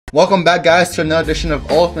Welcome back, guys, to another edition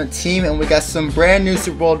of Ultimate Team, and we got some brand new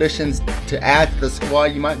Super Bowl editions to add to the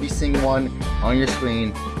squad. You might be seeing one on your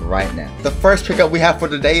screen right now. The first pickup we have for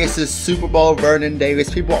today is this Super Bowl Vernon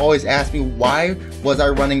Davis. People always ask me, why was I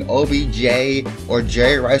running OBJ or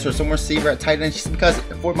Jerry Rice or some receiver at tight end? Just because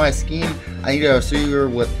for my scheme, I need a receiver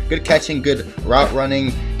with good catching, good route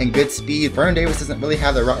running, and good speed. Vernon Davis doesn't really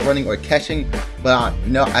have the route running or catching, but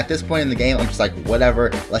no, at this point in the game, I'm just like,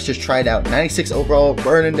 whatever, let's just try it out. 96 overall,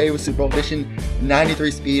 Vernon Davis Super Bowl edition,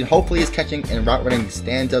 93 speed. Hopefully his catching and route running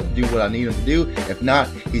stands up to do what I need him to do. If not,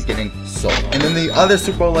 he's getting sold. And then the other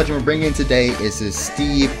Super Bowl legend we're bringing in today is this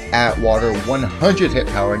Steve Atwater, 100 hit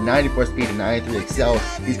power, 94 speed, and 93 excel.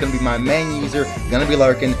 He's going to be my main user, going to be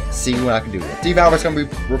lurking, see what I can do with it. Steve Atwater's going to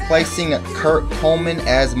be replacing Kurt Coleman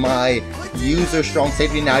as my user strong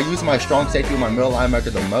safety. Now I use my strong safety with my middle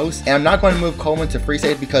linebacker the most, and I'm not going to move Coleman to free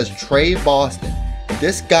safety because Trey Boston,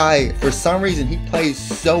 this guy, for some reason, he plays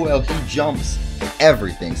so well. He jumps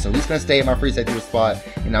everything. So he's going to stay at my free safety spot,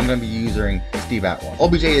 and I'm going to be using Steve Atwater.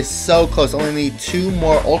 OBJ is so close. I only need 2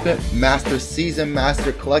 more Ultimate Master Season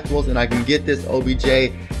Master collectibles, and I can get this OBJ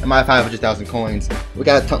and my 500,000 coins. We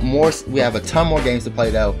got a ton more. We have a ton more games to play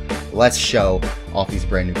though. Let's show off these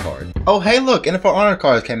brand new cards. Oh, hey, look, NFL Honor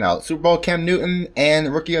cards came out. Super Bowl Cam Newton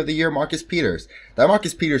and Rookie of the Year Marcus Peters. That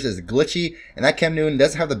Marcus Peters is glitchy, and that Cam Newton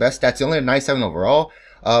doesn't have the best stats. He's only a 97 overall.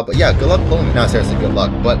 But yeah, good luck pulling. No, seriously, good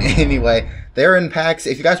luck. But anyway, they're in packs.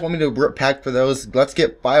 If you guys want me to rip pack for those, let's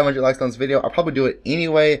get 500 likes on this video. I'll probably do it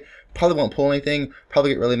anyway. Probably won't pull anything.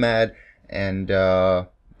 Probably get really mad, and I'll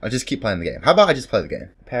just keep playing the game. How about I just play the game?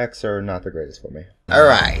 Packs are not the greatest for me.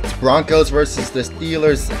 Alright, Broncos versus the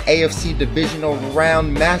Steelers, AFC divisional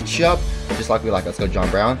round matchup. Just like we like. Let's go John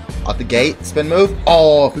Brown. Out the gate, spin move.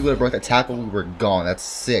 Oh, if we would have broke that tackle, we were gone. That's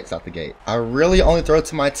 6 out the gate. I really only throw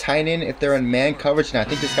to my tight end if they're in man coverage, and I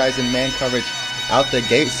think this guy's in man coverage out the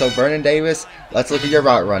gate. So Vernon Davis, let's look at your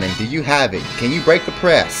route running. Do you have it? Can you break the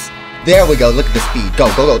press? There we go. Look at the speed. Go,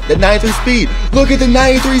 go, go. The 93 speed. Look at the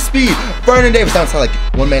 93 speed. Vernon Davis sounds like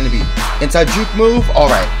one man to beat. Inside juke move. All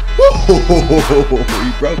right.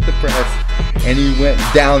 He broke the press and he went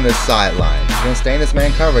down the sideline. He's going to stay in this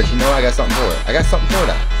man coverage. You know I got something for it. I got something for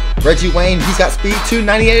that. Reggie Wayne, he's got speed too.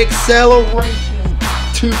 98 acceleration.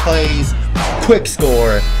 2 plays. Quick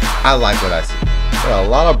score. I like what I see. There are a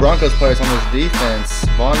lot of Broncos players on this defense.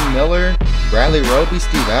 Von Miller, Bradley Roby,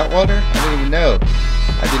 Steve Atwater. I didn't even know.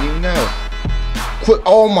 I didn't even know. Quick!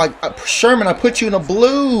 Oh my, Sherman! I put you in a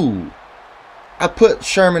blue. I put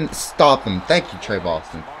Sherman. Stop him! Thank you, Trey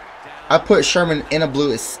Boston. I put Sherman in a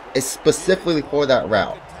blue. It's specifically for that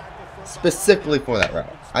route. Specifically for that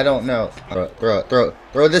route. I don't know.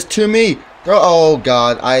 Throw this to me. Oh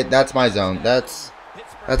God! That's my zone. That's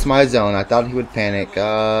my zone. I thought he would panic.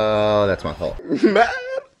 Oh, that's my fault.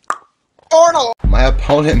 Arnold. My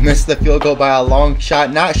opponent missed the field goal by a long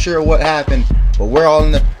shot. Not sure what happened, but we're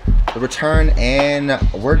on the return and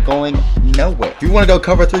we're going nowhere. If you want to go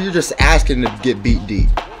cover 3, you're just asking to get beat deep.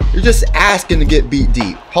 You're just asking to get beat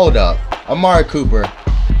deep. Hold up. Amari Cooper.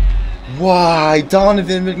 Why?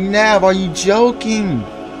 Donovan McNabb, are you joking?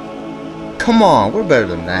 Come on, we're better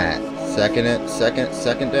than that.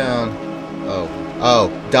 Second down.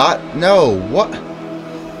 Oh, dot? No, what?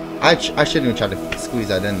 I shouldn't even try to squeeze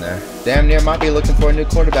that in there. Damn near might be looking for a new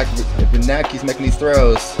quarterback if Naki's making these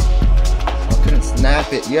throws. I couldn't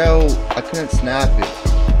snap it. Yo, I couldn't snap it.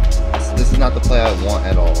 This is not the play I want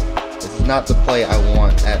at all. This is not the play I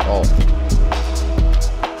want at all.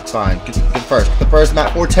 It's fine. Get first. Get the first,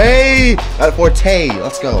 Matt Forte. Matt Forte.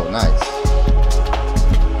 Let's go. Nice.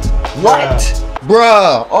 What?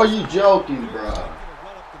 Bruh. Are you joking, bruh?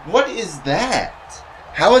 What is that?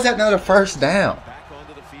 How is that not a first down?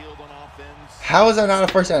 How is that not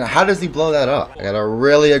a first down? How does he blow that up? I got a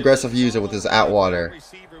really aggressive user with this Atwater.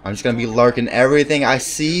 I'm just going to be lurking everything I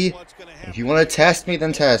see. If you want to test me,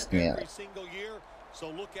 then test me.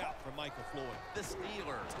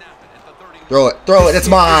 Throw it, it's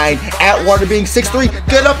mine. Atwater being 6'3",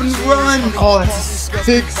 get up and run. Oh, that's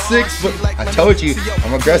 6'6", but I told you,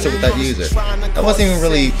 I'm aggressive with that user. That wasn't even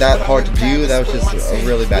really that hard to do. That was just a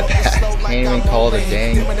really bad pass. Can't even call the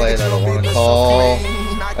dang play that I want to call.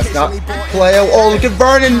 That's not play. Oh, look at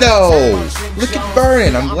Vernon though. Look at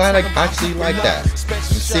Vernon. I'm glad I actually like that. Let's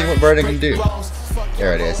see what Vernon can do.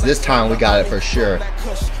 There it is. This time we got it for sure.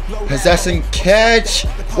 Possessing catch.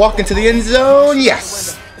 Walk into the end zone.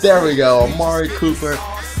 Yes. There we go. Amari Cooper.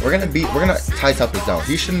 We're gonna tight up the zone.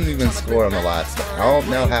 He shouldn't even score on the last one. I don't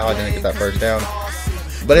know how I didn't get that first down.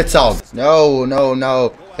 But it's all.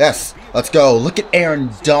 No. Yes. Let's go. Look at Aaron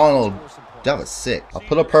Donald. That was sick. I'll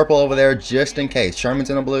put a purple over there just in case. Sherman's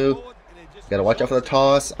in a blue. Gotta watch out for the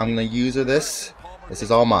toss. I'm gonna use this. This is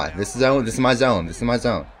all mine. This is my zone. This is my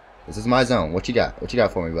zone. This is my zone. What you got? What you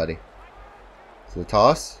got for me, buddy? Is it a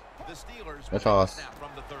toss? A toss.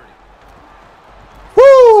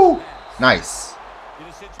 Woo! Nice.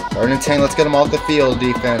 3rd and 10. Let's get them off the field,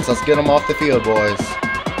 defense. Let's get them off the field, boys.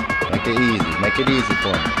 Make it easy. Make it easy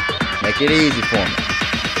for me. Make it easy for me.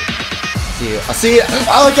 See it. I see it.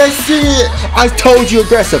 Oh, I see it. I told you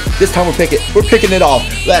aggressive. This time we're picking it off.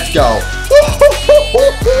 Let's go.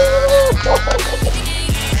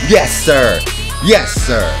 Yes, sir. Yes,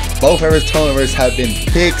 sir. Both of his turnovers have been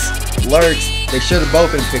picks, lurks. They should have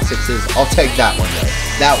both been pick sixes. I'll take that one, though.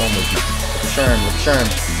 That one was nice. Sherm.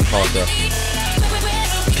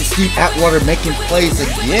 Steve Atwater making plays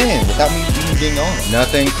again without me even being on it.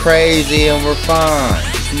 Nothing crazy, and we're fine.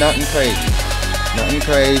 Just nothing crazy. Nothing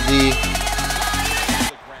crazy.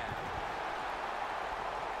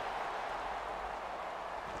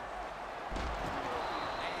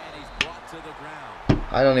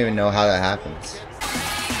 I don't even know how that happens.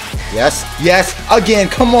 Yes, yes, again,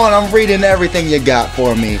 come on, I'm reading everything you got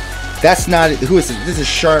for me. That's not, who is this? This is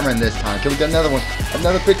Sherman this time. Can we get another one?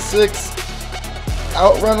 Another pick six.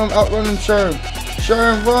 Outrun him, Sherm.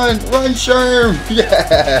 Sherm, run, Sherm.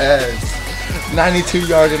 Yes.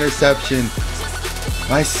 92-yard interception.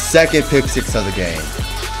 My 2nd pick six of the game.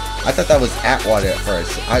 I thought that was Atwater at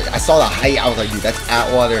first. I saw the height, I was like, dude, that's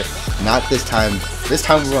Atwater. Not this time. This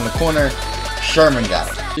time we were on the corner. Sherman got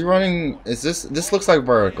it. He running, is this looks like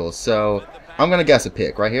vertical, so I'm gonna guess a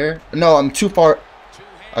pick right here. No, I'm too far.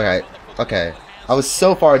 Okay. I was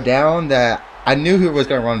so far down that I knew he was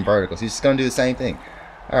gonna run verticals. He's just gonna do the same thing.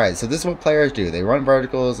 Alright, so this is what players do. They run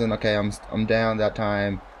verticals, and okay, I'm down that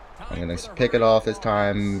time. I'm gonna pick it off this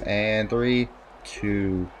time, and 3,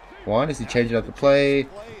 2, 1. Is he changing up the play?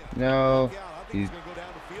 No.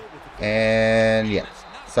 And yeah.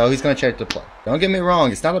 So he's going to change the play. Don't get me wrong.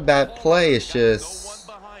 It's not a bad play. It's just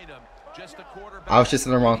I was just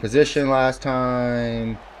in the wrong position last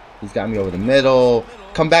time. He's got me over the middle.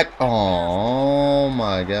 Come back. Oh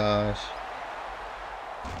my gosh.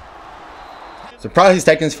 Surprised he's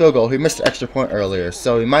taking his field goal. He missed the extra point earlier,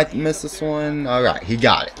 so he might miss this one. All right, he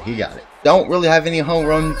got it. He got it. Don't really have any home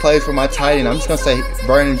run plays for my tight end. I'm just going to say,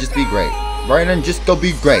 Vernon, just be great. Vernon, just go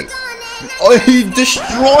be great. Oh, he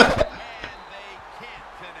destroyed.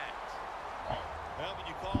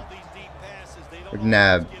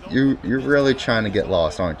 Nab, you're really trying to get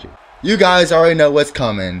lost, aren't you? You guys already know what's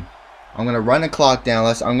coming. I'm gonna run the clock down.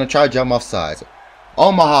 I'm gonna try to jump off sides.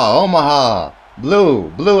 Omaha,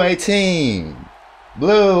 blue 18,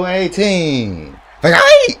 blue 18.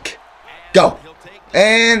 Hike, go,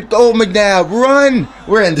 and go McNabb, run.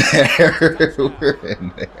 We're in there. We're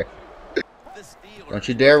in there. Don't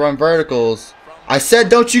you dare run verticals. I said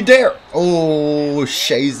don't you dare. Oh,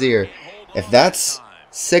 Shazier. If that's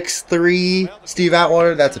 6'3" Steve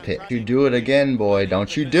Atwater, that's a pick. You do it again, boy.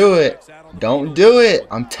 Don't you do it. Don't do it.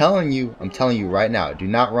 I'm telling you right now. Do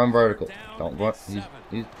not run vertical. Don't run.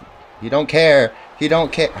 He don't care. He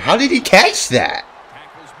don't care. How did he catch that?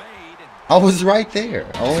 I was right there.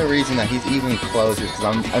 The only reason that he's even close is because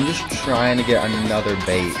I'm just trying to get another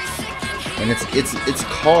bait. And it's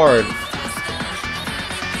hard.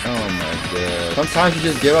 Oh my god. Sometimes you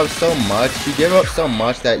just give up so much. You give up so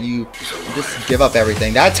much that you just give up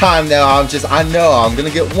everything. That time though, I know I'm gonna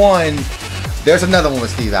get one. There's another one with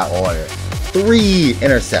Steve Atwater. 3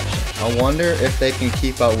 interceptions. I wonder if they can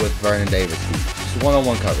keep up with Vernon Davis. Just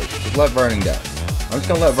one-on-one coverage. Just let Vernon go. I'm just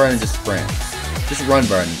gonna let Vernon just sprint. Just run,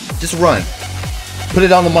 Vernon. Just run. Put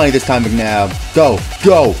it on the money this time, McNabb. Go,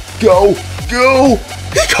 go, go, go.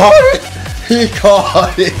 He caught it. He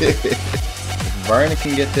caught it. Vernon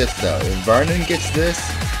can get this though. If Vernon gets this,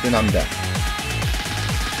 then I'm done.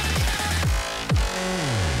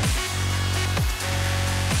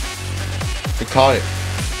 He caught it.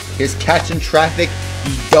 His catching traffic,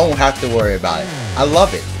 you don't have to worry about it. I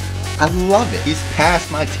love it. I love it. He's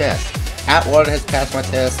passed my test. Atwater has passed my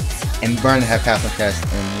test, and Vernon has passed my test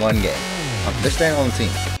in one game. They're staying on the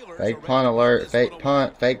team. Fake punt alert. Fake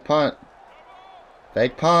punt. Fake punt.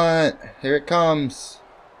 Fake punt. Here it comes.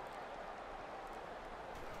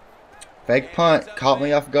 Fake punt. Caught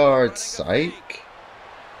me off guard. Psych.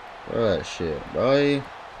 Throw that shit, boy.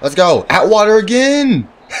 Let's go. Atwater again.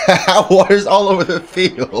 Atwater's all over the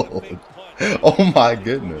field. Oh my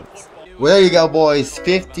goodness. Well, there you go, boys.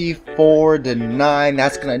 54-9.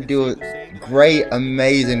 That's gonna do it. Great,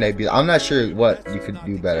 amazing debut. I'm not sure what you could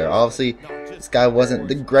do better. Obviously, this guy wasn't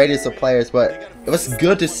the greatest of players, but it was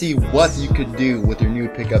good to see what you could do with your new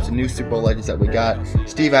pickups, the new Super Bowl legends that we got.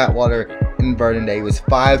 Steve Atwater and Vernon Davis.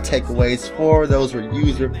 5 takeaways. 4 of those were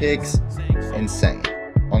user picks. Insane.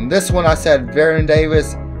 On this one, I said Vernon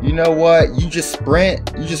Davis. You know what? You just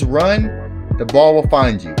sprint, you just run, the ball will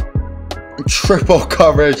find you. Triple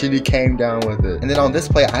coverage, and he came down with it. And then on this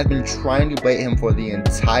play, I've been trying to bait him for the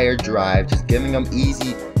entire drive, just giving him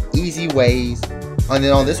easy ways. And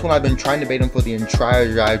then on this one, I've been trying to bait him for the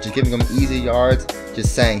entire drive, just giving him easy yards,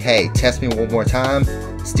 just saying, hey, test me one more time.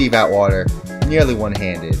 Steve Atwater, nearly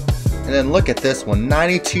one-handed. And then look at this one,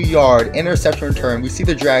 92-yard interception return. We see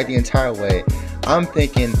the drag the entire way. I'm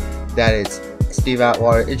thinking that it's Steve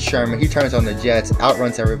Atwater, it's Sherman. He turns on the jets,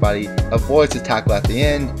 outruns everybody, avoids the tackle at the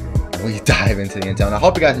end. We dive into the end zone. I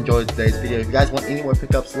hope you guys enjoyed today's video. If you guys want any more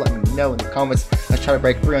pickups, let me know in the comments. Let's try to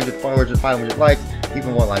break 300 followers or 500 likes.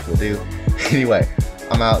 Even one like will do. Anyway,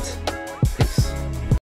 I'm out.